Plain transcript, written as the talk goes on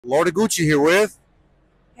Lord of Gucci here with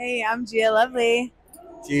Hey, I'm Gia Lovely.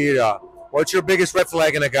 Gia. What's your biggest red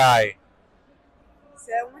flag in a guy?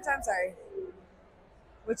 Say that one more time. Sorry.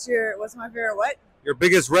 What's my favorite what? Your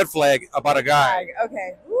biggest red flag about a guy? Flag.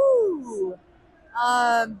 Okay. Woo.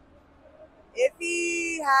 Um, if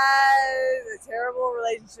he has a terrible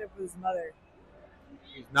relationship with his mother.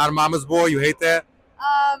 He's not a mama's boy. You hate that?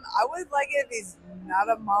 I would like it if he's not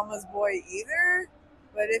a mama's boy either.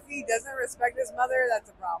 But if he doesn't respect his mother, that's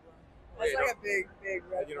a problem. That's like a big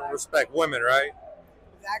red You don't flag. respect women, right?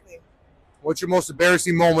 Exactly. What's your most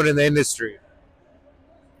embarrassing moment in the industry?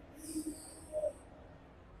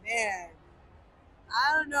 Man,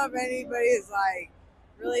 I don't know if anybody has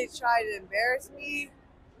really tried to embarrass me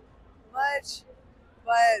much,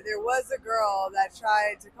 but there was a girl that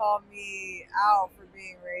tried to call me out for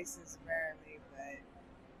being racist apparently, but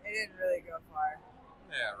it didn't really go far.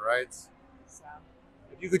 Yeah, right. So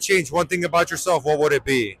If you could change one thing about yourself, what would it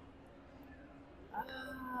be?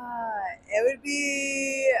 it would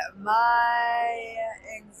be my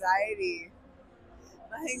anxiety.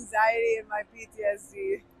 My anxiety and my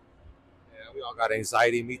PTSD. Yeah, we all got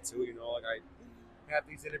anxiety. Me too. Like I have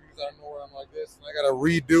these interviews out of nowhere. I'm like this, and I gotta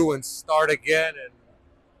redo and start again. And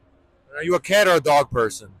are you a cat or a dog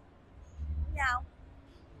person? Meow.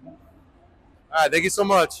 All right, thank you so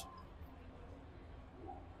much.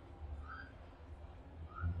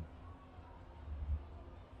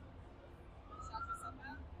 Shout yourself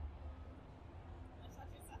out? Want to shout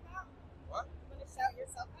yourself out? What? Want to shout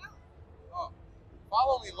yourself out? Oh,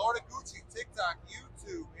 follow me, Lord of Gucci, TikTok,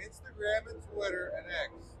 YouTube, Instagram, and Twitter, and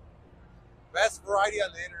X. Best variety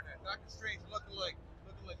on the internet. Doctor Strange looking like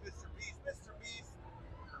Mr. Beast. Mr. Beast,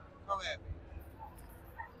 come at me.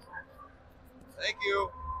 Thank you.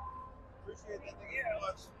 Appreciate that. Thank you so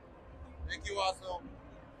much. Thank you also.